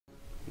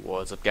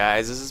What's up,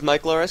 guys? This is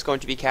Mike Loris,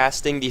 going to be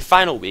casting the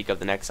final week of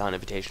the Nexon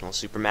Invitational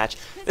Super Match.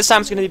 This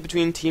time it's going to be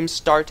between Team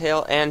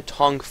Startale and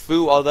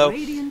TongFu, although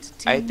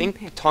I think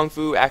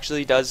TongFu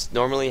actually does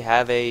normally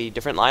have a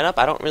different lineup.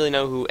 I don't really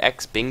know who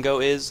X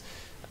Bingo is.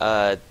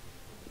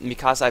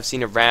 Mikasa I've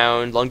seen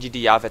around,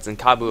 Longjidi, Yafets, and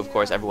Kabu, of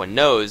course, everyone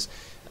knows.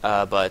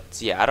 But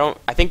yeah,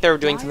 I think they're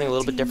doing something a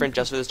little bit different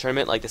just for this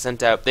tournament. Like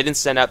they didn't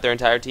send out their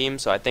entire team,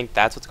 so I think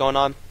that's what's going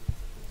on.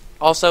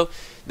 Also,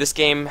 this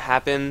game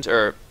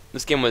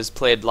was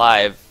played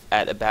live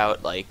at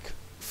about like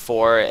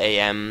 4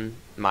 a.m.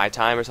 my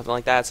time or something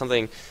like that.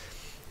 Something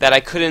that I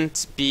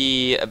couldn't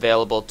be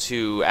available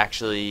to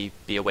actually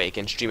be awake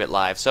and stream it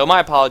live. So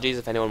my apologies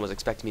if anyone was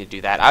expecting me to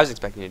do that. I was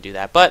expecting to do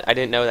that, but I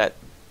didn't know that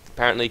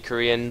apparently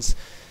Koreans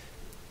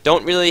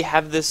don't really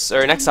have this,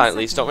 or Nexon at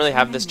least, don't really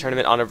have this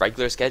tournament on a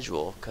regular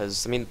schedule.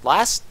 Because, I mean,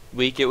 last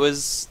week it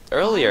was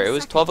earlier. It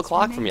was 12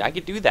 o'clock for me. I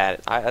could do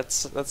that.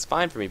 That's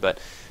fine for me, but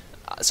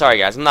sorry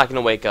guys, I'm not going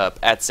to wake up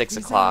at 6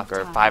 o'clock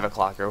or 5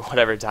 o'clock or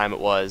whatever time it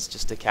was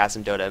just to cast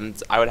some Dota. And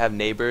I would have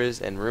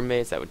neighbors and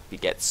roommates that would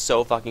get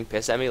so fucking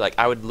pissed at me. Like,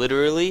 I would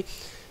literally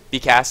be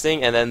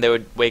casting and then they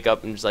would wake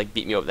up and just like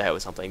beat me over the head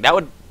with something. That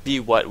would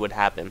be what would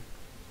happen.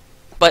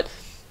 But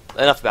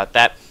enough about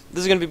that.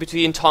 This is going to be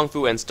between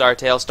TongFu and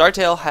Startale.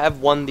 Startale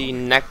have won the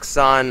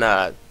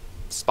Nexon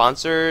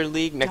Sponsor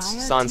League,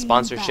 Nexon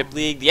Sponsorship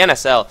League, the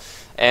NSL.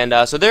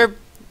 And so they're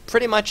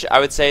pretty much, I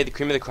would say, the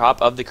cream of the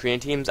crop of the Korean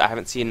teams. I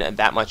haven't seen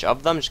that much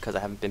of them just because I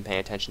haven't been paying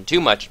attention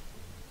too much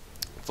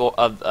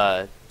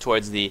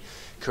towards the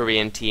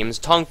Korean teams.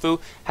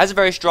 TongFu has a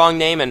very strong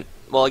name, and,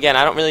 well, again,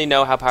 I don't really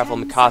know how powerful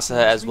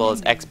Mikasa as well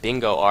as X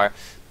Bingo are.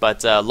 But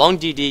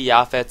Longjidi,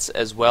 Yafets,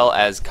 as well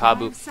as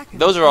Kabu,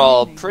 those are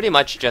all pretty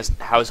much just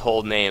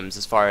household names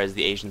as far as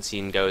the Asian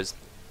scene goes.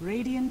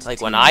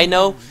 Like, when I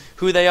know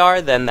who they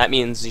are, then that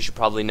means you should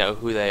probably know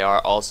who they are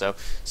also.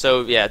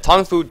 So yeah,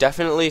 TongFu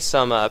definitely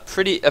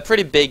a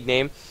pretty big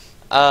name.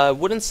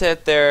 Wouldn't say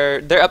that they're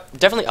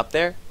definitely up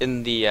there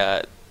in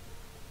the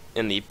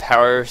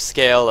power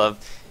scale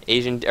of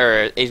Asian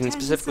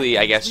specifically,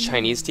 I guess,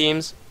 Chinese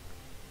teams.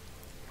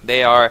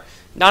 They are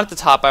not at the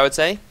top, I would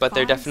say, but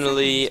they're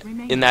definitely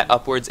in that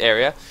upwards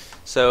area.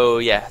 So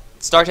yeah,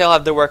 Startale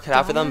have their work cut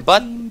out for them,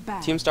 but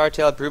Team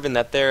Startale have proven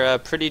that they're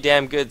pretty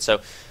damn good.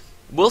 So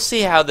we'll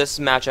see how this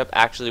matchup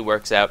actually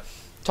works out.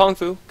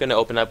 TongFu gonna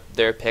open up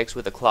their picks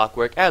with the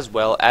Clockwork as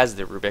well as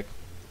the Rubik.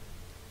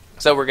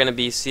 So we're gonna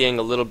be seeing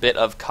a little bit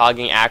of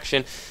cogging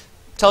action.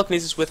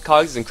 Telekinesis with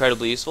cogs is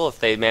incredibly useful. If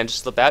they manage to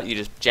slip out, you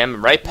just jam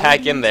them right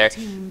back in there.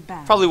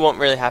 Probably won't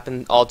really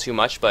happen all too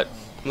much, but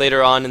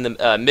later on in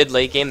the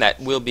mid-late game, that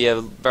will be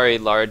a very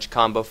large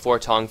combo for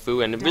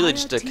TongFu, and really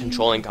just a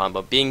controlling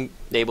combo. Being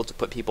able to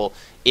put people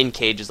in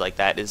cages like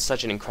that is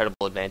such an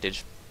incredible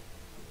advantage.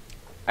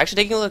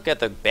 Actually, taking a look at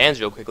the bans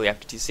real quickly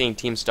after seeing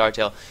Team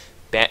Startale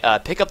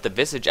pick up the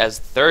Visage as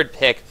third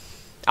pick,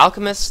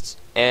 Alchemist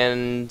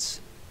and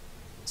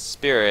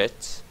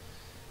Spirit.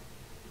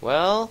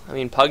 Well, I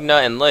mean,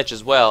 Pugna and Lich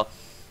as well.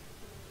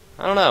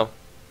 I don't know.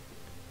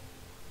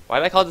 Why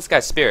did I call this guy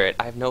Spirit?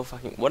 I have no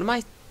fucking... What am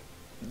I...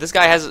 This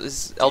guy has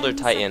his Elder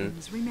Titan.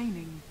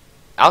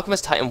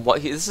 Alchemist Titan,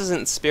 what? This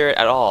isn't Spirit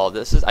at all.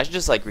 I should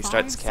just like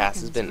restart this cast.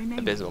 This has been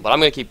abysmal, but I'm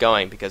gonna keep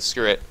going because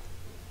screw it.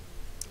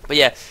 But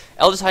yeah,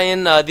 Elder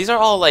Titan, these are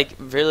all like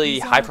really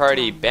high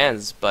priority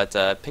bans, but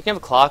picking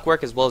up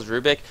Clockwork as well as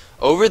Rubik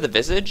over the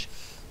Visage,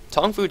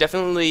 TongFu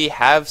definitely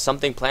have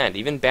something planned.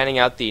 Even banning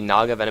out the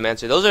Naga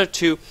Venomancer. Those are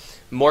two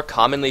more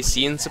commonly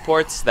seen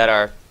supports that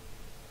are,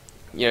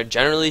 you know,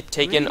 generally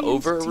taken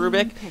over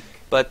Rubik.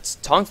 But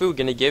TongFu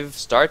gonna give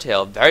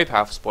Startale very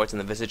powerful supports in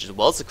the Visage as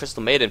well as the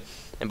Crystal Maiden,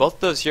 and both of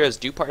those heroes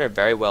do partner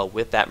very well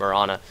with that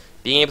Mirana.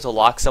 Being able to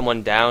lock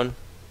someone down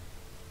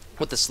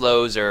with the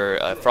slows or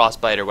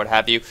frostbite or what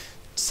have you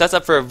sets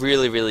up for a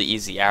really, really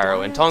easy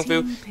arrow. And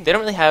TongFu, they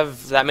don't really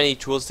have that many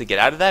tools to get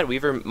out of that.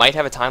 Weaver might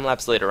have a time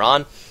lapse later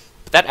on,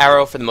 but that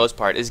arrow for the most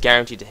part is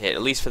guaranteed to hit,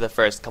 at least for the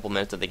first couple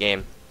minutes of the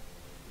game.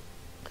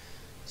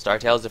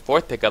 Startale is the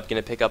fourth pickup,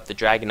 gonna pick up the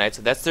Dragon Knight,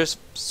 so that's their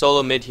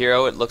solo mid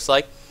hero, it looks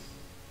like.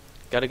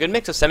 Got a good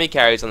mix of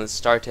semi-carries on the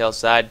Startale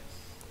side.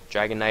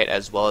 Dragon Knight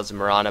as well as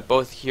Mirana,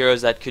 both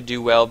heroes that could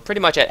do well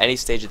pretty much at any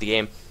stage of the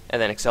game and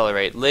then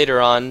accelerate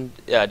later on,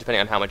 depending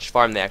on how much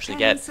farm they actually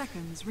get.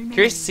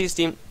 Curious to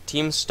see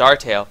Team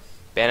Startale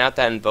ban out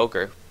that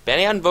Invoker.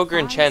 Banning out Invoker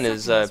in Chen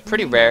is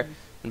pretty rare.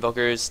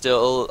 Invoker is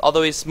still,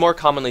 although he's more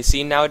commonly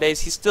seen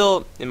nowadays, he's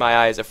still, in my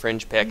eyes, a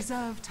fringe pick.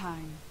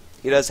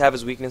 He does have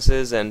his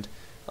weaknesses, and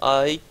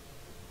he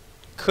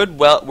could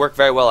work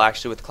very well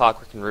actually with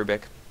Clockwork and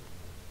Rubik.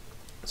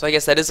 So I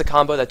guess that is a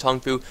combo that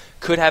TongFu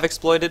could have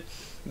exploited,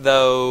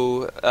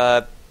 though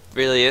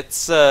really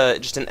it's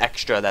just an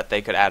extra that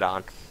they could add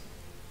on.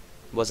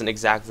 Wasn't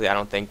exactly, I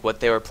don't think,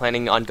 what they were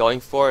planning on going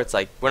for. It's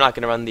like, we're not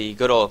going to run the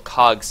good old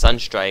Cog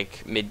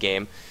Sunstrike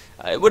mid-game.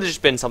 It would have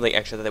just been something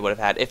extra that they would have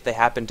had if they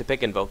happened to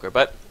pick Invoker,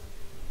 but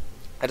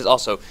that is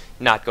also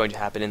not going to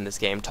happen in this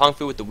game.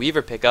 TongFu with the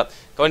Weaver pickup,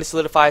 going to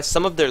solidify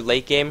some of their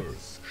late game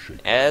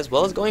as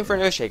well as going for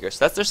an Earthshaker.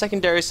 So that's their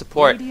secondary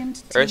support,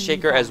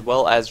 Earthshaker as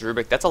well as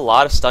Rubik. That's a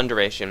lot of stun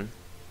duration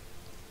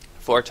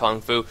for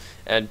TongFu,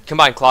 and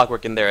combined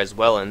Clockwork in there as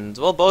well. And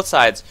well, both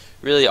sides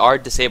really are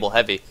disable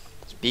heavy.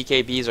 So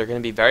BKBs are going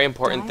to be very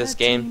important this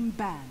game,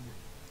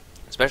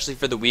 especially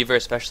for the Weaver,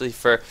 especially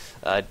for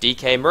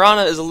DK.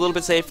 Mirana is a little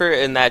bit safer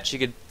in that she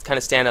could kind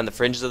of stand on the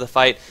fringes of the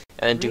fight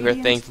and then do her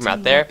thing from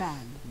out there.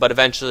 But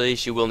eventually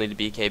she will need a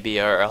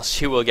BKB, or else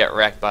she will get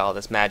wrecked by all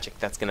this magic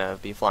that's going to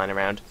be flying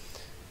around.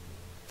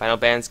 Final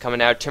bans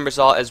coming out.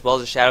 Timbersaw as well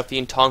as a Shadow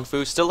Fiend.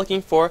 TongFu still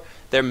looking for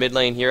their mid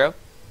lane hero.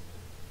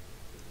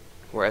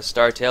 Whereas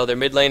Startale, their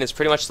mid lane is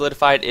pretty much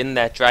solidified in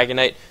that Dragon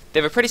Knight. They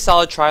have a pretty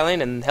solid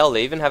tri-lane, and hell,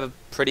 they even have a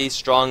pretty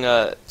strong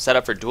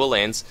setup for dual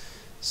lanes.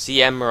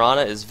 CM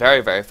Mirana is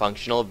very, very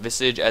functional.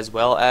 Visage as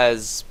well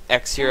as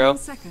X Hero.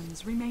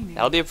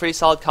 That'll be a pretty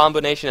solid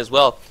combination as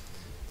well.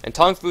 And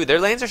TongFu, their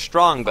lanes are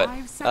strong, but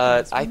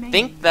I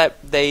think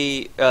that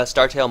they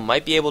Startale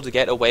might be able to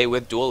get away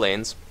with dual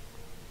lanes.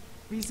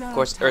 Of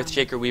course,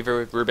 Earthshaker, Weaver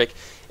with Rubik.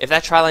 If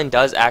that tri-lane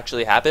does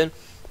actually happen,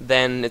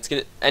 then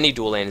any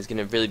dual lane is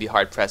gonna really be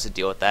hard pressed to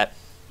deal with that.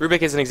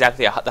 Rubik isn't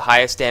exactly the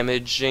highest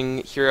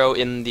damaging hero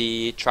in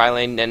the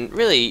tri-lane, and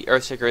really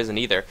Earthshaker isn't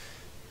either.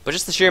 But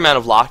just the sheer amount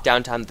of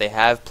lockdown time that they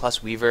have,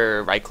 plus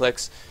Weaver right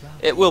clicks,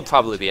 it will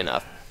probably be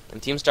enough.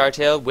 And Team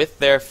Startale, with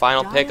their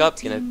final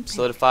pickup, gonna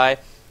solidify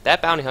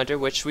that Bounty Hunter,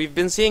 which we've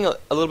been seeing a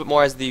little bit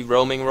more as the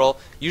roaming role.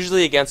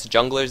 Usually against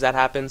junglers that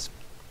happens.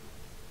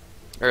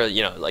 Or,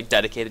 you know, like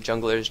dedicated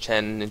junglers,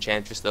 Chen,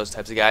 Enchantress, those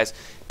types of guys.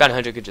 Bounty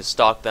Hunter could just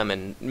stalk them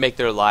and make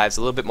their lives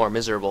a little bit more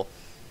miserable.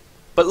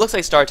 But it looks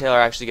like Startale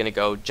are actually going to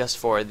go just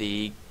for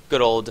the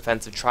good old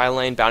defensive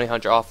tri-lane, Bounty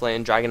Hunter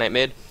off-lane, Dragon Knight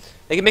mid.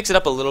 They can mix it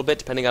up a little bit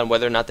depending on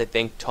whether or not they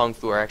think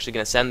TongFu are actually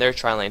going to send their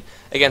tri-lane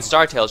against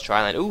Startale's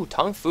tri-lane. Ooh,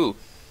 TongFu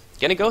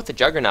going to go with the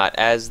Juggernaut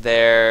as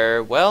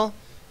their, well,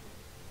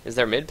 is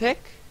their mid pick?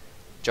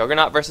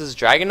 Juggernaut versus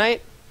Dragon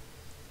Knight?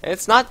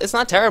 It's not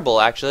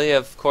terrible, actually.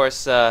 Of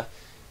course, I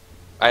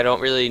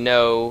don't really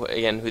know,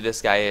 again, who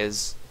this guy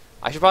is.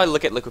 I should probably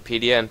look at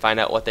Wikipedia and find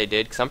out what they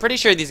did, because I'm pretty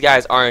sure these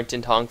guys aren't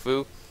in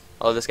TongFu.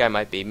 Although this guy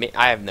might be.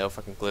 I have no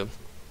fucking clue.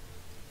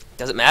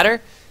 Does it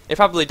matter? It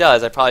probably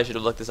does. I probably should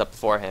have looked this up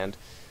beforehand.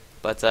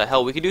 But,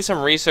 hell, we could do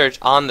some research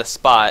on the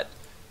spot.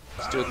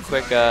 Let's do a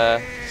quick,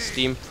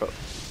 Steam Pro...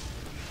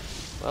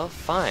 Well,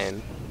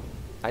 fine.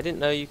 I didn't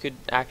know you could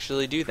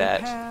actually do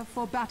that.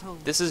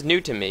 This is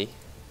new to me.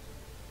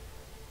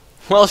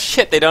 Well,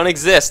 shit, they don't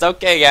exist.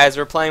 Okay, guys,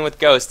 we're playing with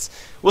ghosts.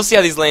 We'll see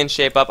how these lanes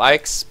shape up. I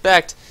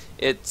expect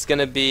it's going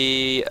to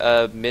be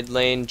a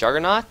mid-lane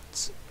Juggernaut?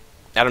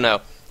 I don't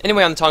know.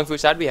 Anyway, on the TongFu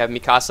side, we have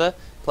Mikasa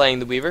playing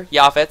the Weaver.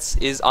 Yafets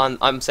is on...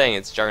 I'm saying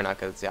it's Juggernaut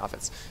because it's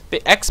Yafets.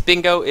 X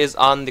Bingo is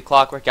on the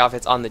Clockwork.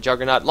 Yafets on the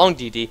Juggernaut. Long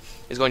DD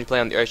is going to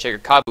play on the Earthshaker.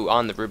 Kabu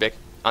on the Rubik.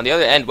 On the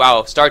other end,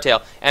 wow,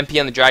 Startale. MP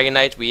on the Dragon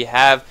Knight. We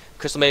have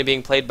Crystal Maiden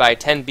being played by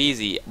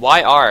 10BZ.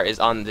 YR is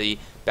on the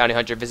Bounty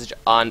Hunter. Visage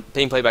on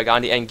being played by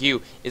Gandhi, and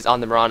Gyu is on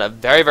the Mirana.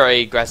 Very,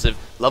 very aggressive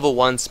level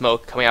 1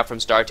 smoke coming out from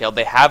Startale.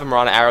 They have a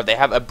Mirana arrow. They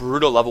have a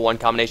brutal level 1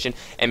 combination,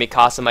 and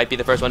Mikasa might be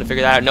the first one to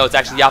figure that out. No, it's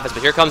actually Yafes,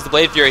 but here comes the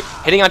Blade Fury,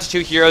 hitting onto 2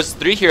 heroes,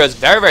 3 heroes.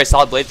 Very, very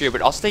solid Blade Fury,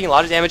 but also taking a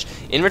lot of damage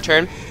in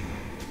return.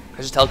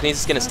 There's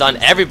Telekinesis going to stun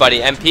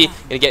everybody. MP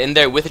going to get in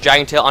there with a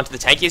Dragon Tail onto the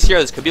tankiest hero.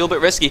 This could be a little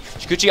bit risky.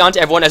 Shikuchi onto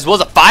everyone, as well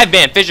as a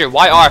 5-man Fissure.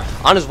 YR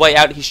on his way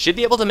out. He should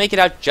be able to make it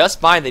out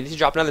just fine. They need to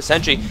drop another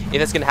sentry if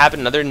that's going to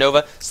happen. Another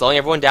Nova slowing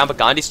everyone down, but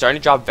Gandhi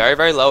starting to drop very,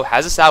 very low.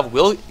 Has a salve,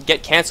 will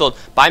get cancelled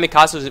by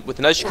Mikasa with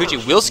another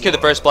Shikuchi. Will secure the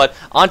first blood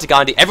onto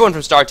Gandhi. Everyone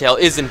from Startale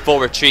is in full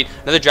retreat.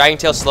 Another Dragon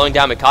Tail slowing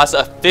down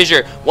Mikasa. A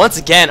Fissure once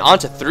again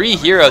onto 3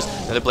 heroes.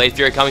 Another Blade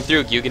Fury coming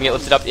through. Gyu can get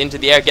lifted up into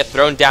the air, get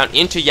thrown down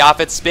into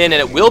Yafet's spin, and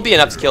it will be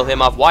enough to kill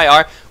him off.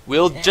 YR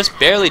will just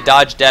barely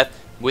dodge death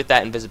with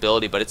that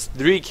invisibility, but it's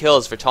 3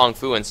 kills for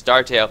TongFu, and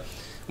Startale,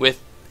 with,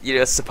 you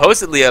know,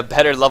 supposedly a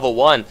better level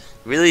 1,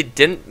 really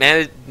didn't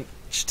manage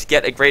to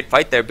get a great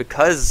fight there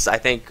because, I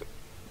think,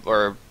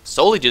 or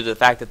solely due to the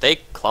fact that they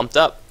clumped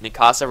up.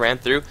 Mikasa ran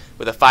through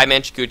with a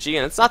 5-man Shikuchi,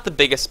 and it's not the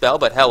biggest spell,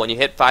 but hell, when you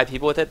hit 5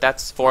 people with it,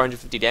 that's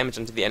 450 damage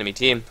into the enemy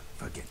team.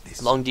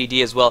 Long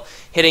DD as well,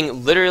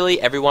 hitting literally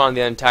everyone on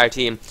the entire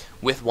team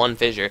with 1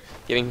 Fissure,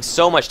 giving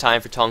so much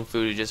time for TongFu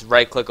to just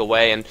right-click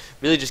away and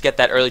really just get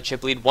that early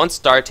chip lead. Once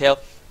Startale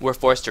were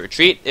forced to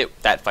retreat,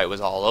 that fight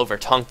was all over.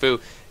 TongFu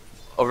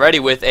already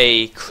with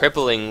a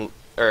crippling,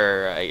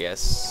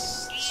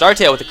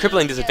 Startale with a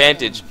crippling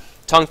disadvantage.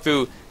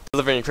 TongFu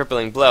delivering a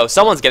crippling blow.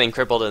 Someone's getting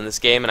crippled in this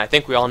game, and I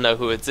think we all know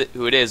who it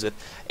is, with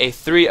a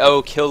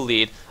 3-0 kill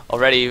lead.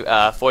 Already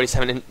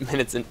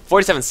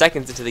 47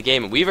 seconds into the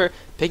game. Weaver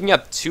picking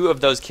up 2 of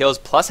those kills,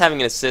 plus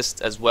having an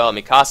assist as well.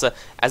 Mikasa,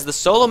 as the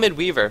solo mid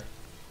Weaver,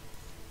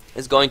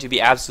 is going to be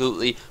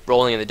absolutely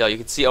rolling in the dough. You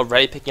can see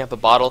already picking up a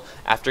bottle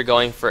after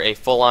going for a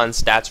full-on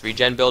stats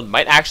regen build.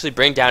 Might actually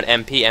bring down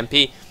MP.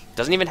 MP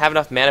doesn't even have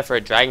enough mana for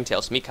a Dragon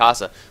Tail, so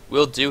Mikasa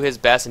will do his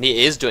best, and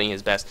he is doing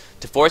his best,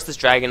 to force this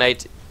Dragon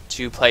Knight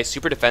to play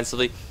super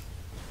defensively.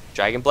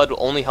 Dragon Blood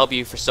will only help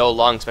you for so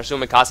long, especially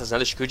when Mikasa has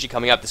another Shikuchi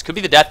coming up. This could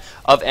be the death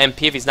of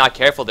MP if he's not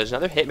careful. There's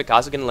another hit.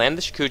 Mikasa can land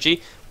the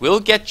Shikuchi. Will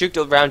get juked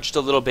around just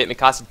a little bit.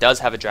 Mikasa does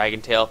have a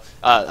Dragon Tail.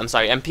 I'm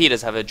sorry, MP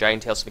does have a Dragon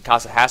Tail, so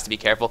Mikasa has to be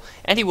careful.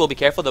 And he will be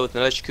careful, though, with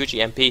another Shikuchi.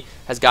 MP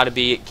has got to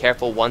be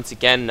careful once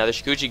again. Another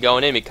Shikuchi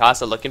going in.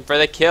 Mikasa looking for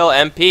the kill.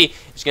 MP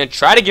is going to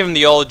try to give him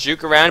the old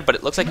juke around, but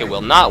it looks like it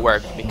will not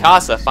work.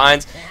 Mikasa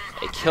finds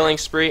a killing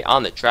spree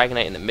on the Dragon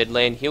Knight in the mid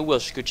lane. He will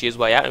Shikuchi his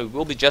way out, and we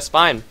will be just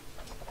fine.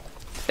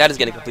 That is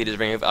going to complete his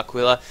Ring of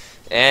Aquila.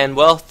 And,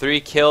 well,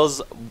 3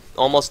 kills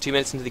almost 2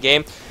 minutes into the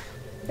game.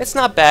 It's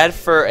not bad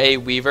for a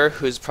Weaver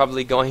who's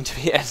probably going to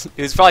be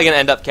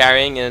end up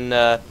carrying in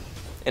a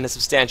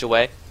substantial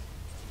way.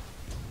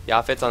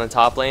 Yafit's on the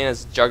top lane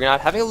as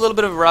Juggernaut having a little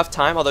bit of a rough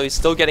time, although he's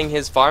still getting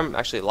his farm,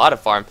 actually a lot of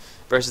farm,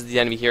 versus the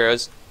enemy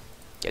heroes.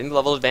 Getting the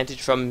level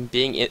advantage from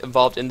being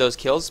involved in those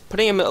kills,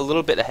 putting him a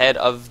little bit ahead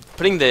of,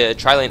 putting the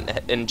tri-lane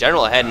in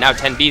general ahead. Now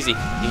 10BZ, he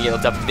can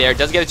get up there.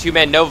 Does get a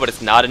 2-man Nova, but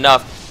it's not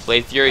enough.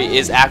 Blade Fury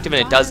is active,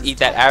 and it does eat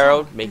that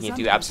arrow, making it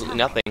do absolutely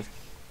nothing.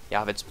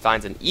 Yavitz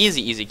finds an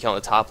easy kill in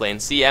the top lane.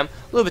 CM, a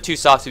little bit too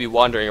soft to be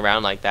wandering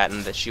around like that,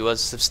 and that she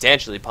was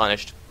substantially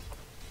punished.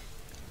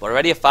 But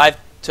already a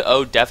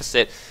 5-0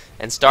 deficit,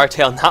 and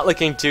Startale not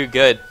looking too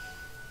good.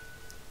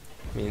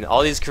 I mean,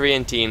 all these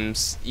Korean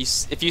teams,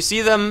 if you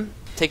see them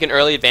take an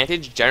early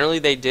advantage, generally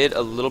they did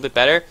a little bit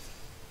better.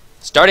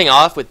 Starting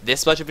off with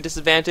this much of a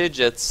disadvantage,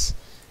 it's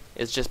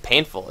just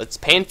painful. It's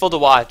painful to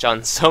watch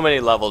on so many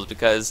levels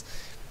because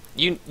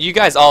you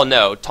guys all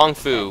know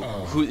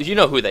TongFu, who you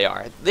know who they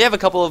are. They have a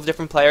couple of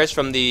different players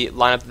from the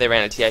lineup that they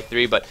ran at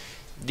TI3, but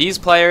these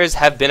players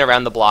have been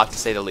around the block to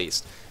say the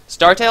least.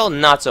 Startale,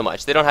 not so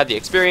much. They don't have the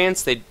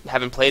experience. They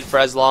haven't played for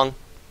as long,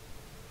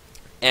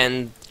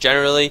 and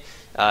generally,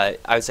 I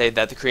would say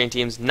that the Korean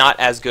team's not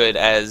as good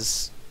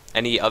as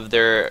any of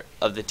the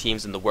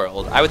teams in the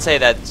world. I would say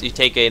that you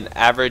take an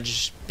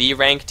average B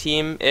rank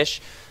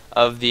team-ish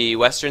of the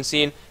Western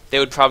scene, they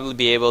would probably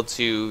be able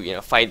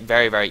to fight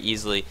very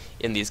easily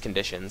in these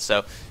conditions.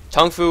 So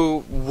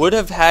TongFu would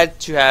have had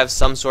to have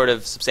some sort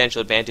of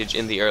substantial advantage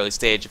in the early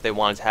stage if they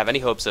wanted to have any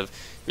hopes of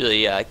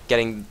really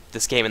getting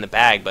this game in the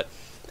bag. But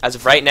as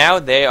of right now,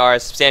 they are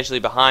substantially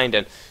behind,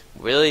 and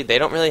really they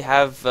don't really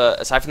have,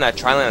 aside from that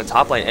tri-lane on the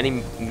top lane,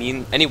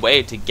 any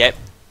way to get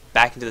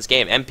back into this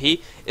game.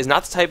 MP is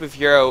not the type of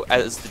hero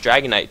as the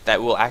Dragon Knight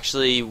that will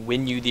actually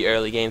win you the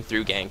early game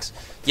through ganks.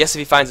 Yes, if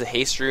he finds a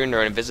haste rune or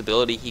an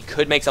invisibility, he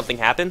could make something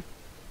happen.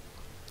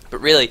 But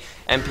really,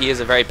 MP is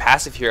a very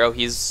passive hero.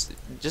 He's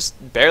just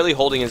barely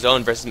holding his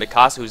own versus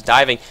Mikasa, who's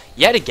diving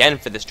yet again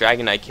for this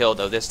Dragon Knight kill,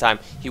 though this time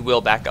he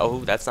will back. Oh,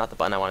 that's not the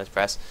button I wanted to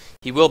press.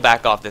 He will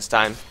back off this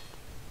time.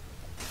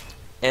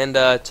 And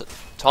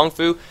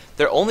TongFu,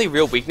 their only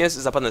real weakness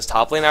is up on this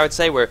top lane, I would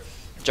say, where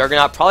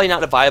Juggernaut, probably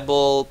not a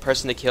viable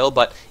person to kill,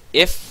 but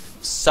if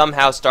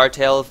somehow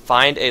Startale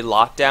find a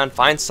lockdown,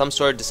 find some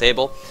sort of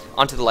disable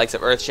onto the likes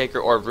of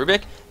Earthshaker or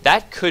Rubik,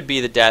 that could be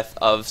the death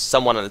of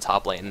someone on the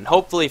top lane. And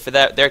hopefully for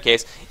their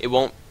case, it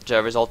won't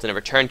result in a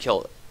return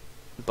kill.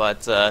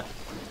 But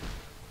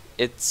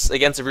it's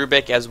against a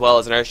Rubik as well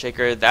as an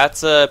Earthshaker.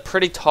 That's a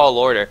pretty tall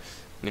order.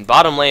 I mean,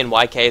 bottom lane,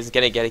 YK is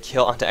going to get a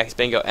kill onto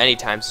X-Bingo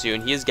anytime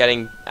soon. He is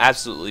getting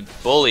absolutely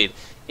bullied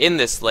in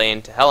this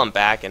lane to hell and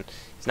back, and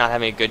he's not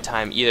having a good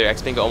time either.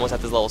 X-Bingo almost at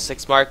his level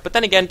 6 mark, but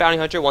then again, Bounty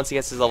Hunter, once he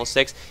gets his level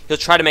 6, he'll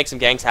try to make some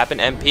ganks happen.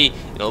 MP in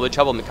a little bit of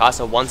trouble.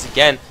 Mikasa once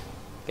again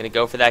going to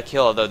go for that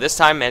kill, although this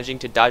time managing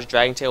to dodge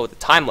Dragon Tail with a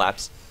time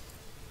lapse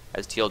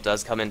as Teal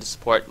does come in to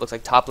support. Looks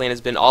like top lane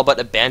has been all but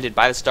abandoned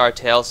by the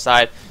Startale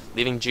side,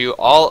 leaving Ju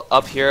all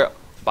up here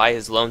by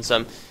his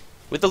lonesome.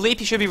 With the leap,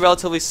 he should be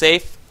relatively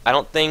safe. I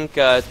don't think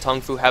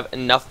TongFu have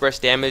enough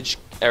burst damage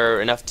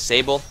or enough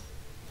disable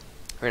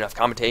or enough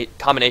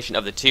combination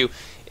of the two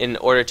in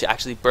order to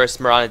actually burst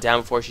Mirana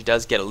down before she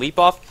does get a leap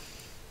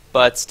off.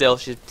 But still,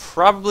 she's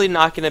probably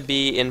not going to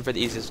be in for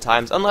the easiest of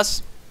times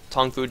unless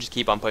TongFu just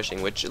keep on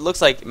pushing, which it looks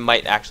like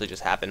might actually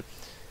just happen.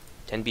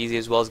 10BZ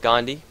as well as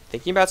Gandhi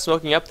thinking about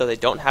smoking up, though they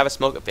don't have a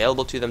smoke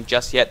available to them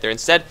just yet. They're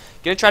instead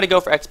going to try to go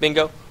for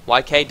X-Bingo.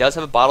 YK does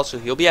have a bottle, so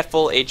he'll be at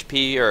full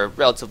HP, or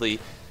relatively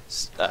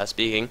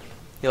speaking.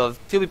 He'll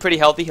be pretty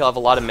healthy. He'll have a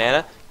lot of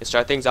mana. He'll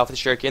start things off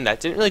with the Shuriken. That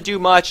didn't really do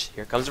much.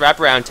 Here comes the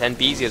wraparound.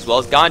 10BZ as well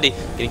as Gandhi.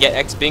 Going to get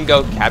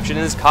X-Bingo captured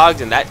in his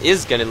cogs, and that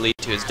is going to lead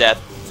to his death.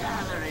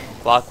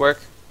 Clockwork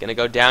going to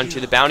go down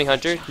to the Bounty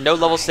Hunter. No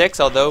level 6,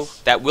 although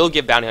that will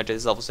give Bounty Hunter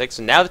his level 6.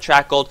 So now the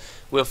track gold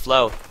will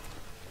flow.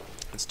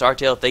 And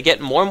Startale, if they get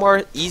more and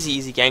more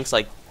easy ganks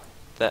like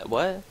that.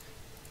 What?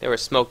 They were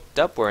smoked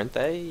up, weren't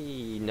they?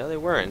 No, they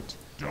weren't.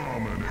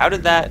 How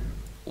did that...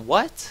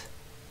 What?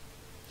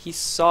 He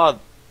saw...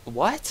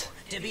 What?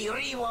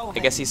 I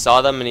guess he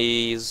saw them and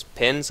he's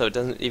pinned, so it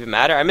doesn't even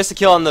matter. I missed a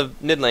kill on the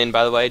mid lane,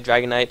 by the way.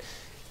 Dragon Knight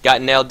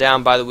got nailed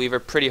down by the Weaver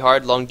pretty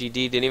hard. Long GD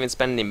didn't even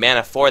spend any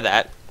mana for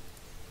that.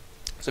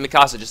 So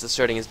Mikasa just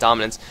asserting his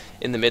dominance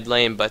in the mid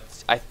lane,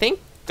 but I think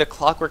the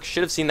Clockwork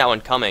should have seen that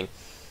one coming.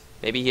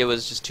 Maybe he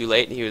was just too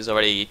late. He was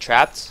already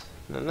trapped.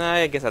 Nah,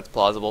 I guess that's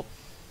plausible.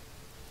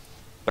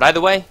 But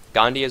either way,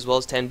 Gandhi as well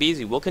as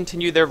Tenbizi will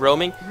continue their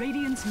roaming.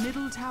 Radiant's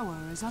middle tower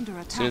is under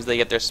attack. As soon as they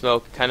get their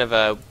smoke, kind of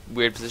a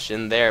weird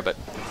position there, but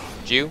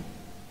Ju,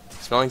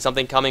 smelling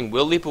something coming,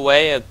 will leap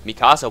away.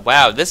 Mikasa,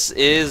 wow, this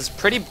is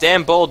pretty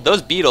damn bold.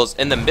 Those beetles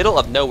in the middle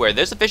of nowhere.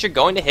 There's a Fissure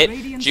going to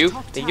hit Ju.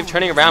 They keep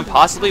turning around,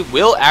 possibly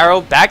will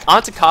arrow back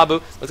onto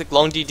Kabu. Looks like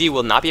Long DD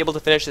will not be able to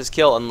finish this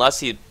kill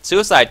unless he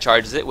suicide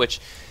charges it, which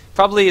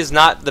probably is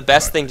not the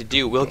best thing to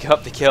do. Will give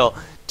up the kill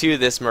to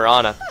this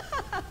Mirana.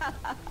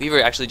 We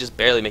were actually just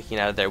barely making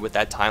it out of there with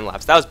that time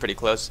lapse. That was pretty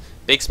close.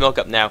 Big smoke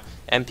up now.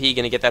 MP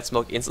gonna get that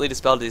smoke instantly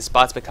dispelled as he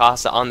spots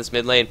Mikasa on this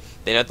mid lane.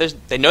 They know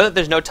that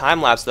there's no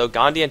time lapse though.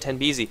 Gandhi and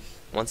Tenbizi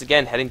once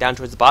again heading down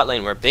towards the bot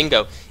lane where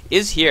Bingo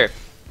is here.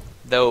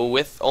 Though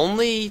with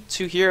only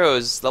 2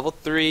 heroes, level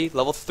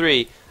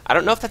 3, I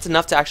don't know if that's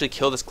enough to actually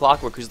kill this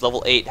Clockwork, who's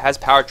level 8, has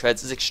power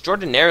treads, is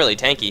extraordinarily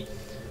tanky.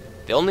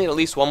 They'll need at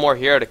least one more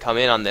hero to come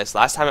in on this.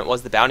 Last time it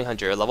was the Bounty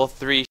Hunter. Level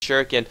 3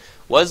 Shuriken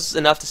was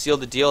enough to seal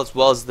the deal, as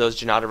well as those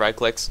Janata right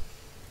clicks.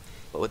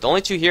 But with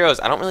only 2 heroes,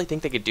 I don't really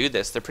think they could do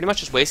this. They're pretty much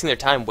just wasting their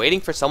time waiting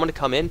for someone to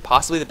come in,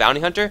 possibly the Bounty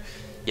Hunter.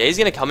 Yeah, he's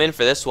going to come in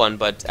for this one,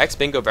 but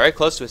X-Bingo very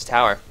close to his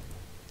tower.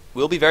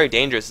 Will be very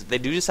dangerous if they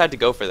do decide to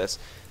go for this.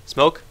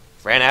 Smoke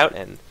ran out,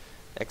 and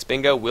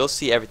X-Bingo will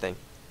see everything.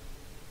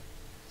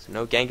 So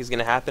no gank is going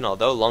to happen,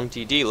 although Long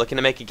TD looking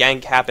to make a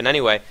gank happen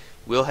anyway.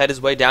 Will head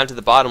his way down to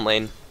the bottom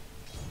lane,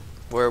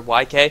 where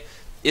YK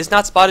is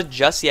not spotted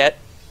just yet,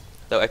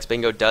 though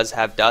X-Bingo does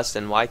have Dust,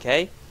 and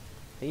YK,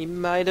 he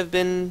might have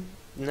been,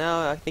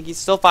 no, I think he's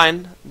still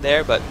fine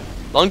there, but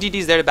Long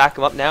DD's there to back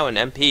him up now, and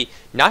MP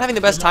not having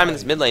the best time in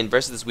this mid lane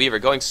versus this Weaver,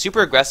 going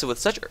super aggressive with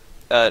such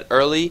an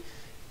early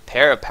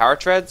pair of power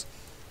treads.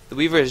 The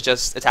Weaver is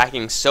just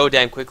attacking so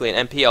damn quickly,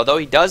 and MP, although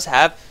he does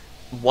have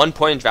 1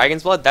 point in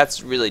Dragon's Blood,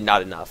 that's really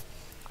not enough.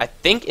 I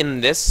think in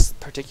this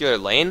particular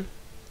lane,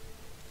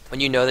 when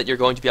you know that you're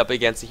going to be up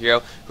against a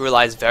hero who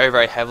relies very,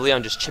 very heavily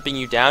on just chipping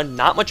you down,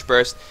 not much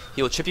burst,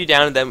 he will chip you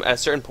down, and then at a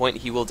certain point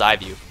he will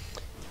dive you.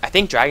 I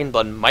think Dragon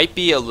Blood might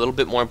be a little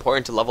bit more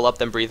important to level up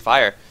than Breathe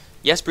Fire.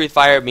 Yes, Breathe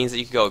Fire means that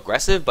you can go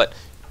aggressive, but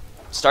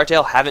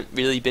Startale haven't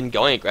really been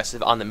going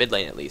aggressive on the mid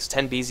lane at least.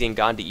 Tenbizi and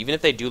Gandhi, even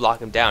if they do lock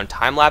him down,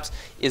 Time Lapse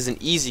is an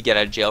easy get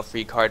out of jail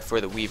free card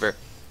for the Weaver,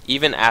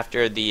 even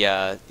after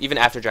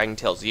Dragon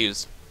Tail's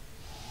used.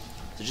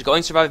 So just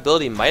going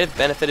survivability might have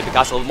benefited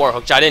Mikasa a little more.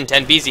 Hookshot in,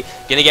 Tenbizi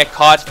gonna get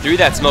caught through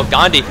that smoke.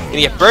 Gandhi gonna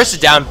get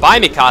bursted down by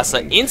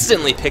Mikasa,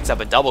 instantly picks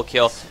up a double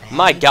kill.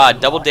 My god,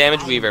 double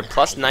damage Weaver.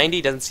 Plus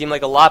 90 doesn't seem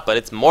like a lot, but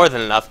it's more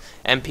than enough.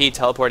 MP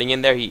teleporting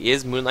in there. He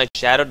is Moonlight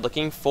Shadowed,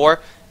 looking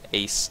for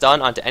a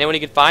stun onto anyone he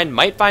could find.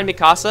 Might find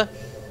Mikasa.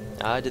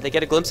 Did they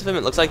get a glimpse of him?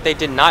 It looks like they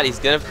did not. He's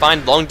going to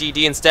find Long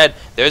DD instead.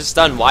 There's a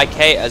stun.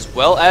 YK as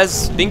well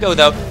as Bingo,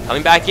 though.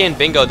 Coming back in.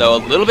 Bingo, though,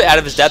 a little bit out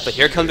of his depth, but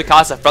here comes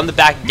Mikasa from the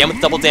back again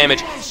with double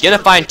damage. Going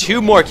to find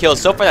 2 more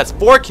kills. So far, that's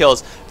 4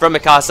 kills from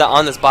Mikasa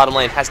on this bottom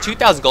lane. Has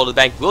 2,000 gold to the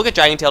bank. Will get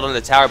Dragon Tailed on the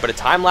tower, but a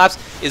time lapse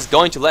is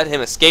going to let him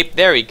escape.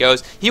 There he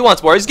goes. He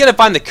wants more. He's going to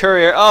find the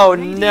courier. Oh,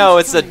 no.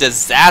 It's a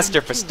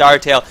disaster for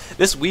Startale.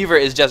 This Weaver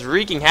is just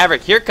wreaking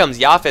havoc. Here comes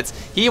Yafits.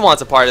 He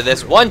wants a part of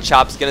this. One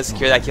chop's going to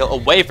secure that kill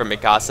away from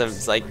Mikasa.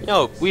 It's like,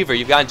 no, Weaver,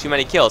 you've gotten too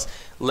many kills.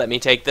 Let me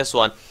take this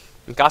one.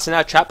 Mikasa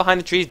now trapped behind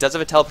the trees, does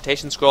have a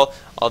teleportation scroll,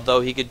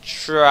 although he could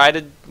try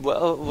to,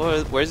 well,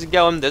 where's it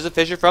going? There's a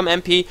Fissure from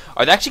MP.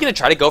 Are they actually going to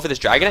try to go for this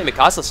Dragonite?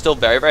 Mikasa's still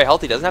very, very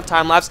healthy, doesn't have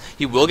time lapse.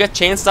 He will get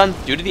chain stun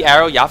due to the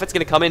arrow. Yafit's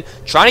going to come in,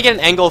 trying to get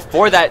an angle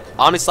for that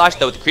Omni Slash,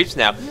 though with the creeps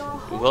now.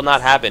 It will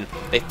not happen.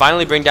 They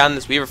finally bring down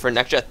this Weaver for an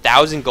extra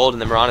 1,000 gold in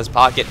the Mirana's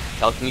pocket.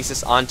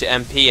 Telekinesis onto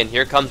MP, and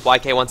here comes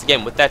YK once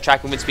again with that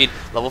track movement speed.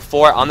 Level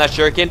 4 on that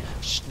Shuriken.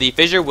 The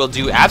Fissure will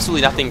do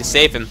absolutely nothing to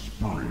save him.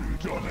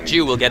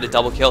 Ju will get a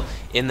double kill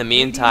in the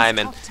meantime,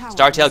 and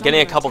Startale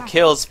getting a couple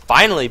kills,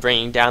 finally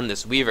bringing down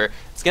this Weaver.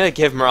 It's going to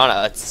give Mirana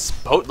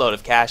a boatload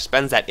of cash,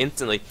 spends that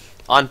instantly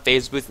on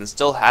Phase Booth, and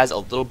still has a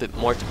little bit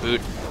more to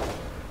boot.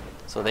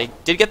 So they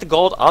did get the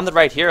gold on the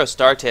right hero,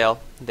 Startale.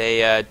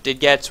 They did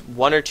get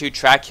 1 or 2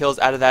 track kills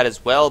out of that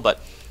as well,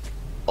 but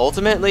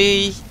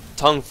ultimately,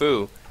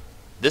 TongFu,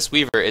 this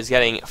Weaver is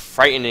getting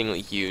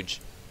frighteningly huge.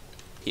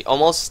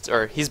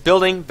 He's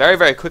building very,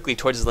 very quickly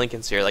towards his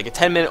Lincoln Sphere, like a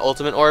 10-minute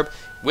ultimate orb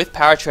with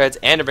power treads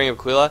and a Ring of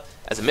Aquila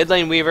as a mid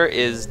lane Weaver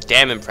is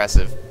damn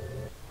impressive.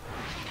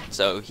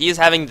 So he is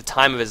having the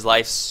time of his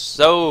life,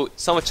 such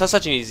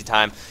an easy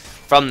time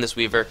from this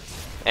Weaver.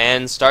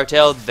 And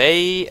Startale,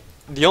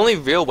 the only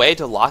real way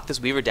to lock this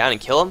Weaver down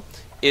and kill him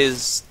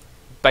is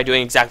by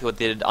doing exactly what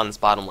they did on this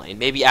bottom lane.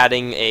 Maybe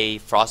adding a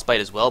Frostbite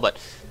as well, but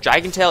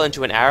Dragon Tail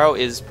into an arrow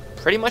is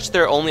pretty much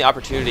their only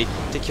opportunity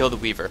to kill the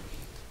Weaver.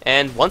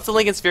 And once the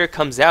Lincoln Sphere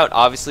comes out,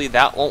 obviously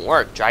that won't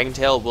work. Dragon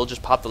Tail will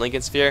just pop the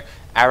Lincoln Sphere.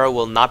 Arrow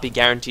will not be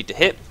guaranteed to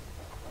hit.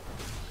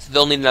 So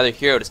they'll need another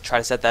hero to try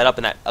to set that up,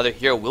 and that other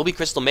hero will be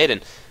Crystal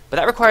Maiden. But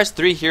that requires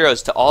 3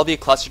 heroes to all be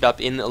clustered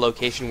up in a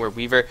location where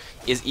Weaver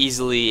is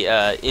easily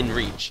in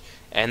reach.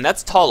 And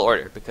that's a tall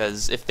order,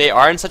 because if they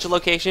are in such a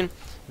location,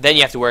 then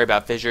you have to worry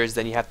about fissures,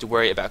 then you have to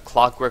worry about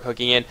Clockwork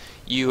hooking in.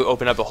 You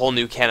open up a whole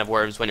new can of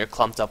worms when you're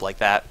clumped up like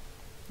that.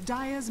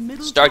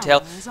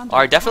 Startale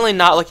are definitely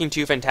not looking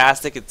too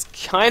fantastic. It's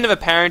kind of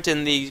apparent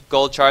in the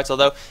gold charts,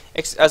 although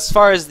as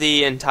far as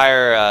the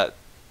entire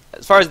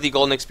as far as the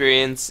golden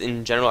experience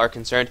in general are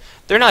concerned,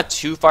 they're not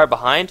too far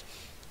behind.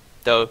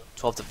 Though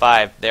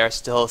 12-5,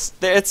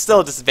 it's still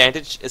a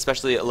disadvantage,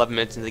 especially 11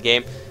 minutes into the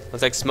game.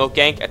 Looks like smoke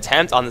gank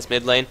attempt on this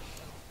mid lane,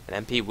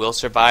 and MP will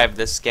survive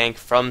this gank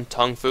from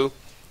TongFu.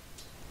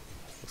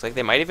 Looks like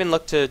they might even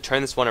look to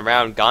turn this one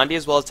around. Gandhi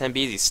as well as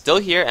Tembizi still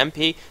here.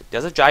 MP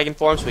does have dragon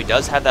form, so he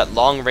does have that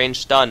long range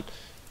stun.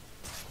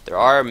 There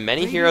are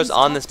many heroes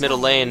on this middle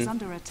lane.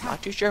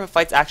 Not too sure if a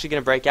fight's actually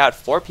going to break out.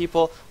 4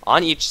 people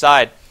on each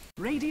side.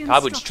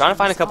 Kabu just trying to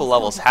find a couple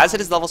levels. Has hit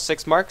his level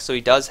 6 mark, so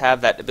he does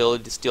have that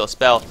ability to steal a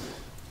spell.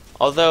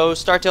 Although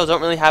Startale don't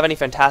really have any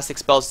fantastic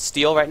spells to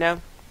steal right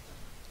now.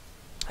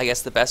 I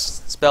guess the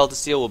best spell to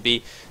steal will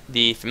be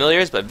the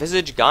Familiars, but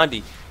Visage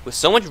Gandhi, with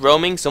so much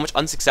roaming, so much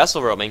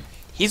unsuccessful roaming,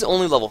 he's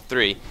only level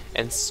 3,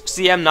 and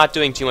CM not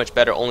doing too much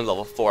better, only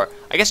level 4.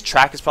 I guess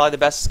Track is probably the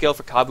best skill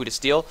for Kabu to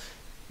steal,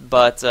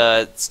 but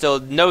still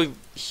no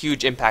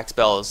huge impact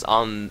spells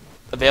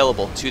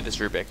available to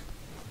this rubric.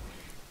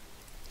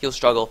 He'll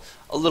struggle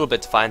a little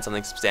bit to find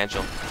something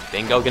substantial.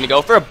 Bingo gonna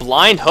go for a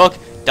blind hook,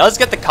 does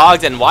get the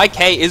cogs, and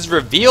YK is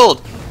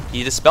revealed.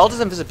 He dispelled his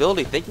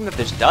invisibility, thinking that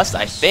there's dust,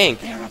 I think.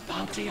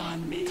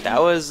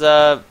 That was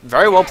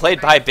very well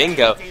played by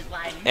Bingo.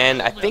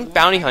 And I think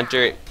Bounty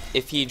Hunter,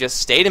 if he just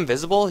stayed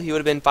invisible, he would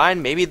have been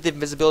fine. Maybe the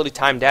invisibility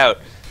timed out.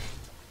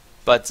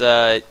 But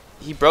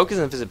he broke his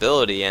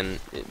invisibility, and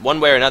one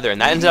way or another, and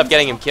that ended up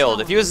getting him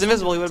killed. If he was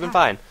invisible, he would have been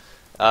fine.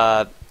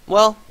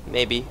 Well,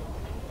 maybe.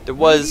 There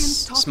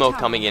was smoke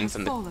coming in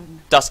from the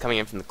dust coming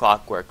in from the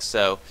clockwork,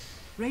 so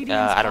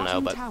I don't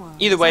know. But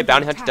either way,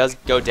 Bounty Hunter does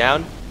go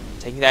down,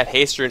 taking that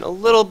haste rune a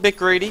little bit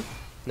greedy,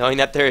 knowing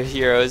that they're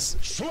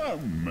heroes.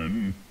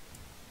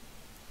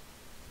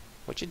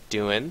 What you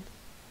doing?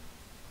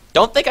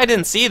 Don't think I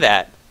didn't see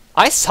that.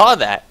 I saw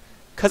that,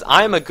 cause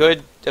I'm a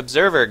good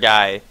observer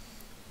guy.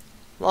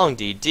 Long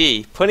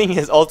DD, putting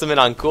his ultimate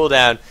on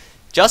cooldown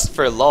just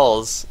for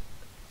lulz.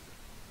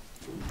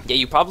 Yeah,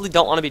 you probably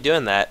don't want to be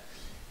doing that.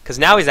 Because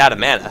now he's out of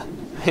mana.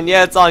 And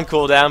yeah, it's on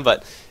cooldown,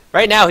 but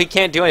right now he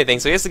can't do anything,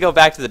 so he has to go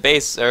back to the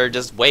base or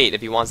just wait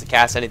if he wants to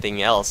cast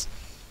anything else.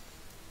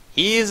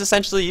 He is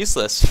essentially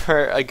useless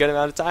for a good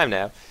amount of time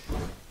now.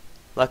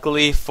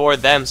 Luckily for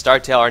them,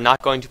 Startale are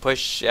not going to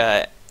push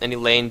any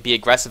lane, be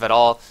aggressive at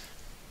all.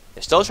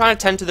 They're still trying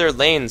to tend to their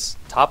lanes.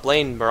 Top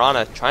lane,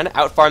 Mirana, trying to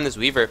outfarm this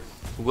Weaver.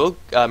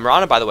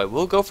 Mirana, by the way,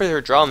 will go for her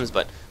drums,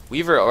 but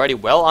Weaver already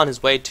well on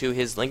his way to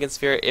his Lincoln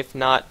Sphere, if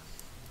not...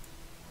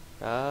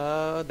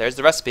 there's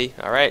the recipe.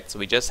 Alright, so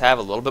we just have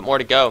a little bit more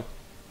to go.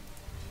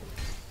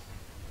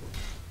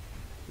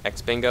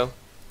 Bingo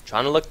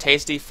trying to look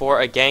tasty for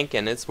a gank,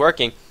 and it's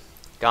working.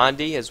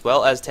 Gandhi as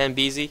well as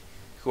Tembizi,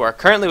 who are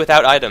currently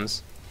without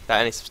items,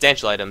 without any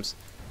substantial items,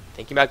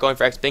 thinking about going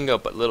for Bingo,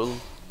 but little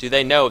do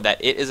they know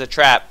that it is a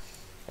trap.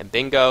 And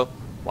Bingo,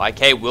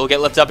 YK will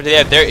get lifted up into the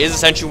air. There is a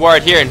sentry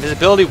ward here.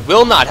 Invisibility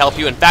will not help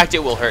you. In fact,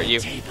 it will hurt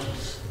you.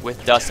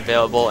 With dust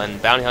available,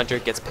 and Bounty Hunter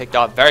gets picked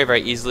off very,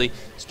 very easily.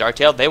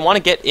 Startale, they want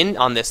to get in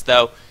on this,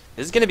 though.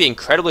 This is going to be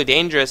incredibly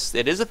dangerous.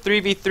 It is a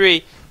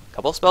 3v3.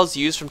 Couple of spells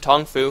used from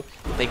TongFu.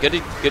 They get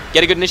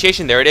a good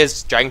initiation. There it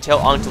is. Dragon Tail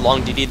onto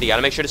Long DD. They got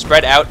to make sure to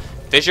spread out.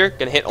 Fissure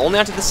going to hit only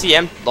onto the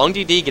CM. Long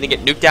DD going to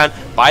get nuked down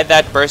by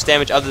that burst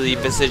damage of the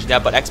Visage now,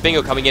 but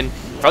Bingo coming in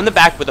from the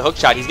back with a hook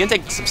shot. He's going to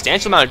take a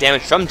substantial amount of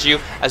damage from Ju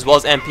as well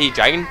as MP.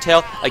 Dragon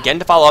Tail again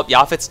to follow up.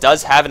 Yafitz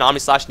does have an Omni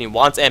Slash and he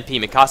wants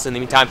MP. Mikasa in the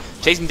meantime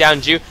chasing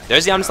down Ju.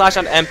 There's the Omni Slash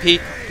on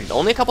MP.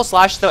 Only a couple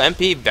slashes though.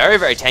 MP very,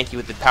 very tanky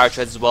with the power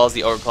treads as well as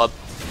the Overclub.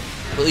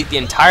 Will eat the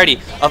entirety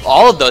of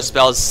all of those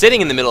spells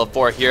sitting in the middle of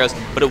 4 heroes,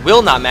 but it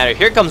will not matter.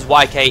 Here comes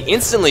YK,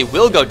 instantly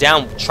will go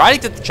down, try to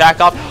get the track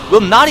off,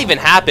 will not even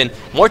happen.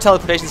 More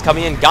teleportations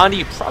coming in. Gandhi,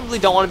 you probably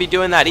don't want to be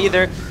doing that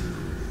either.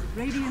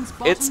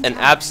 It's an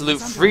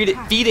absolute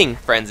feeding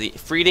frenzy.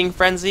 Feeding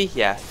frenzy?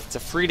 Yeah, it's a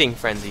feeding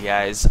frenzy,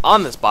 guys,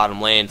 on this bottom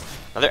lane.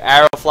 Another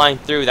arrow flying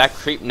through. That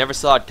creep never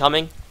saw it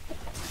coming.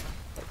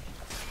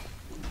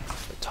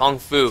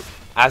 TongFu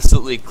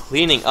absolutely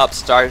cleaning up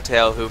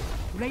Startale, who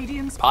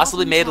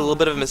possibly made a little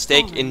bit of a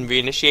mistake in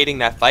reinitiating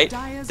that fight.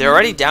 They're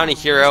already down a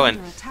hero, and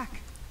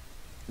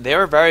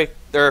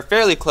they're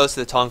fairly close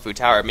to the TongFu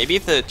tower. Maybe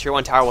if the tier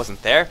 1 tower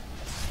wasn't there,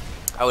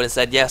 I would have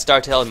said, yeah,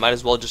 Startale, you might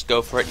as well just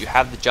go for it. You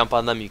have the jump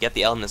on them, you get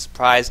the element of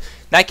surprise.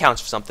 That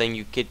counts for something.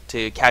 You get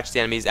to catch the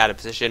enemies out of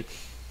position.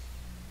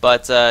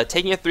 But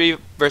taking a 3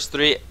 versus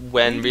 3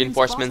 when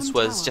reinforcements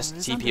was just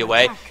TP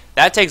away,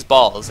 that takes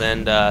balls.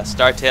 And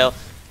Startale,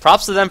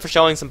 props to them for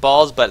showing some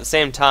balls, but at the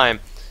same time,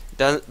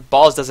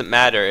 balls doesn't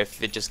matter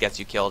if it just gets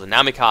you killed. And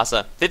now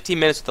Mikasa, 15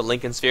 minutes with the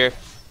Lincoln Sphere.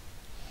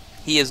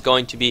 He is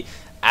going to be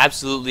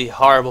absolutely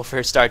horrible for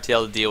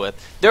Startale to deal with.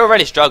 They're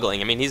already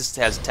struggling. I mean, he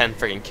has 10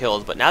 freaking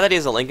kills, but now that he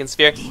has a Lincoln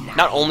Sphere,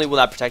 not only will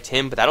that protect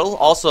him, but that'll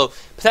also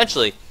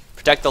potentially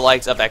protect the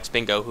likes of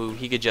Bingo, who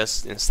he could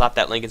just slap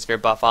that Lincoln Sphere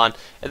buff on,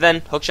 and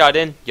then hookshot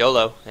in,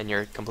 YOLO, and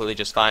you're completely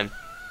just fine.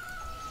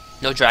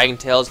 No Dragon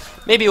Tails.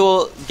 Maybe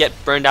we'll get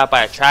burned out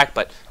by a track,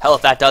 but hell,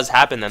 if that does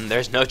happen, then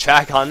there's no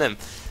track on them.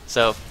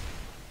 So,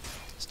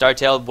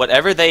 Startale,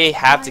 whatever they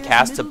have to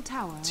cast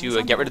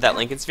to get rid of that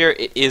Lincoln Sphere,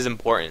 it is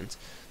important.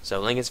 So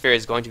Lincoln Sphere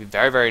is going to be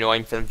very, very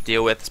annoying for them to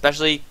deal with,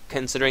 especially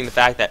considering the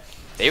fact that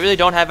they really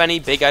don't have any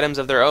big items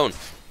of their own.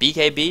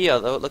 BKB,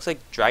 although it looks like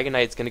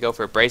Dragonite's going to go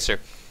for a Bracer.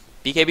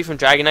 BKB from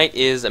Dragonite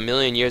is a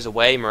million years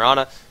away.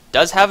 Mirana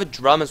does have a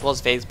drum as well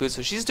as Phase Boost,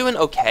 so she's doing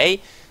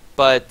okay,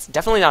 but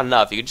definitely not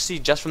enough. You can just see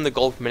just from the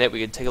gold per minute,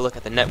 we can take a look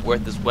at the net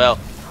worth as well.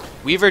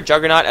 Weaver,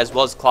 Juggernaut, as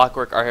well as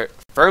Clockwork are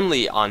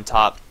firmly on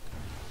top.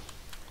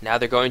 Now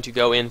they're going to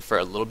go in for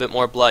a little bit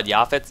more blood.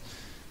 Yafet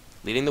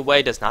leading the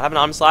way, does not have an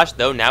Omni Slash,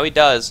 though now he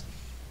does.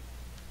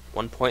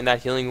 1 point in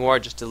that healing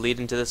ward just to lead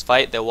into this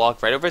fight. They'll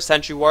walk right over a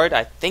Sentry Ward.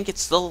 I think it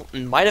still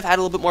might have had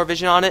a little bit more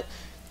vision on it.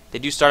 They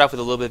do start off with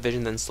a little bit of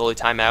vision, then slowly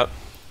time out.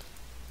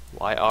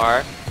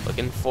 YR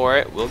looking for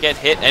it, will get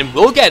hit, and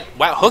will get,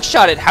 wow,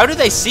 hookshotted. How did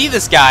they see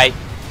this guy?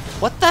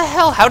 What the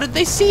hell? How did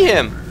they see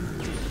him?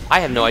 I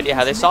have no idea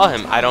how they saw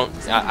him. I don't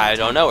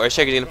know.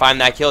 Earthshaker's gonna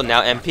find that kill.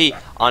 Now MP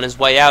on his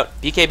way out.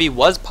 BKB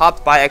was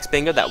popped by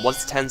X-Bingo. That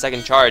was the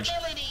 10-second charge.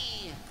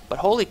 But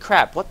holy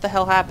crap, what the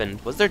hell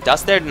happened? Was there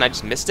dust there? Did I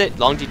just missed it?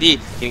 Long DD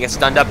gonna get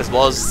stunned up as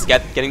well as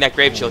getting that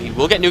Grave Chill. He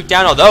will get nuked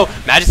down, although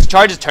Magic's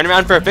charges turn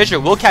around for a Fisher.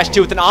 Will catch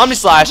two with an Omni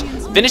Slash,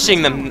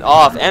 finishing them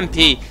off.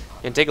 MP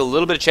gonna take a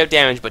little bit of chip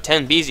damage, but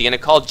 10BZ gonna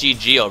call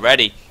GG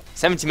already.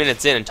 17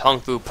 minutes in, and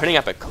TongFu putting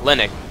up a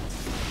clinic.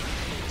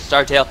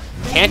 Startale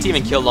can't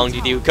even kill Long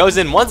DD, who goes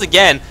in once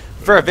again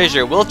for a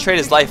Fissure. Will trade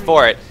his life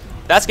for it.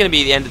 That's gonna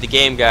be the end of the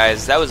game,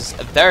 guys. That was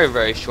very,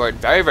 very short,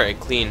 very, very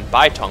clean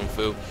by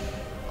TongFu.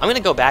 I'm going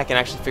to go back and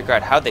actually figure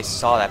out how they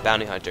saw that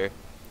bounty hunter.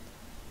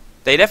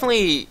 They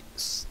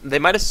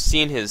might have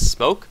seen his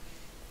smoke,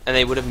 and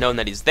they would have known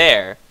that he's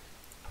there.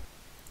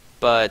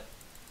 But,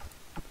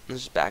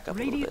 let's just back up a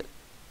little bit.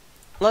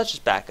 Let's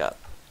just back up.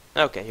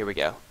 Okay, here we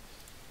go.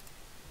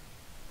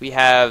 We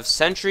have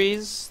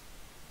sentries.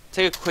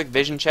 Take a quick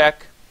vision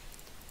check.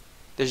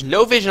 There's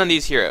no vision on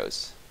these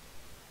heroes.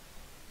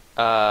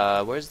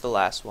 Where's the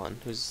last one?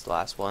 Who's the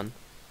last one?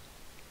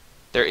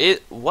 There is,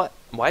 what?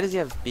 Why does he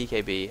have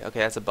BKB? Okay,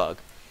 that's a bug.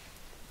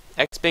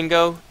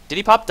 X-Bingo. Did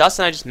he pop dust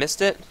and I just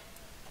missed it?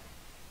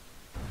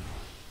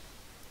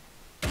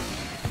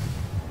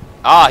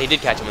 Ah, he did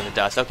catch him in the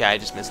dust. Okay, I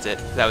just missed it.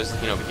 That was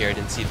looking over here. I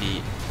didn't see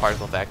the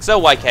particle effect.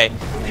 So YK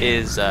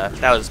is,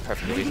 that was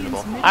perfectly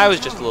reasonable. I was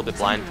just a little bit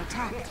blind.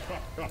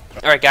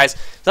 Alright guys, so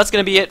that's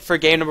going to be it for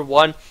game number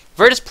 1.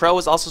 Virtus Pro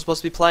was also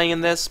supposed to be playing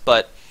in this,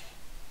 but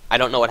I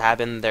don't know what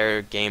happened.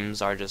 Their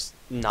games are just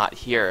not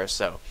here,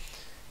 so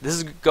this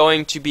is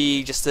going to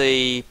be just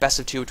a best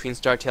of 2 between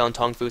Startale and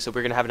TongFu, so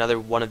we're going to have another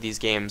one of these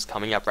games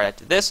coming up right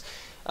after this.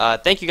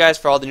 Thank you guys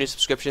for all the new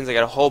subscriptions. I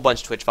got a whole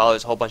bunch of Twitch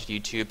followers, a whole bunch of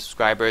YouTube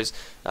subscribers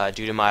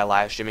due to my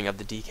live streaming of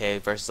the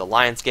DK versus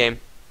Alliance game.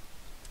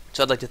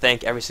 So I'd like to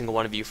thank every single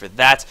one of you for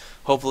that.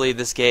 Hopefully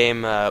this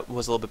game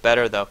was a little bit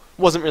better, though.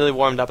 Wasn't really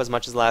warmed up as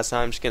much as last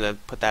time. I'm just going to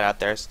put that out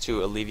there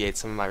to alleviate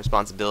some of my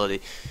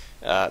responsibility,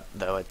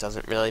 though it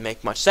doesn't really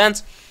make much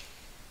sense.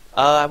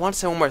 I want to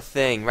say one more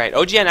thing. Right,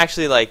 OGN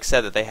actually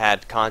said that they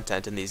had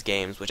content in these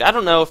games, which I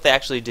don't know if they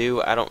actually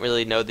do. I don't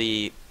really know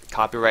the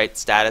copyright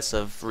status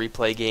of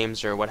replay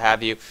games or what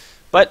have you.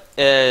 But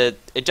it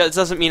just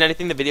doesn't mean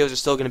anything. The videos are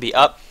still going to be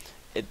up.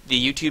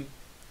 The YouTube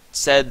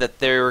said that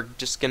they're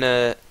just going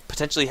to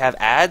potentially have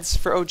ads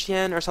for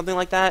OGN or something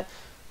like that.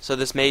 So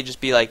this may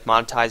just be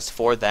monetized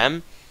for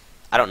them.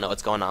 I don't know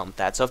what's going on with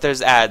that. So if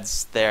there's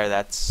ads there,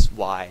 that's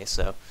why.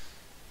 So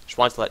just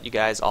wanted to let you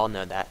guys all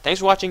know that. Thanks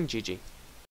for watching. GG.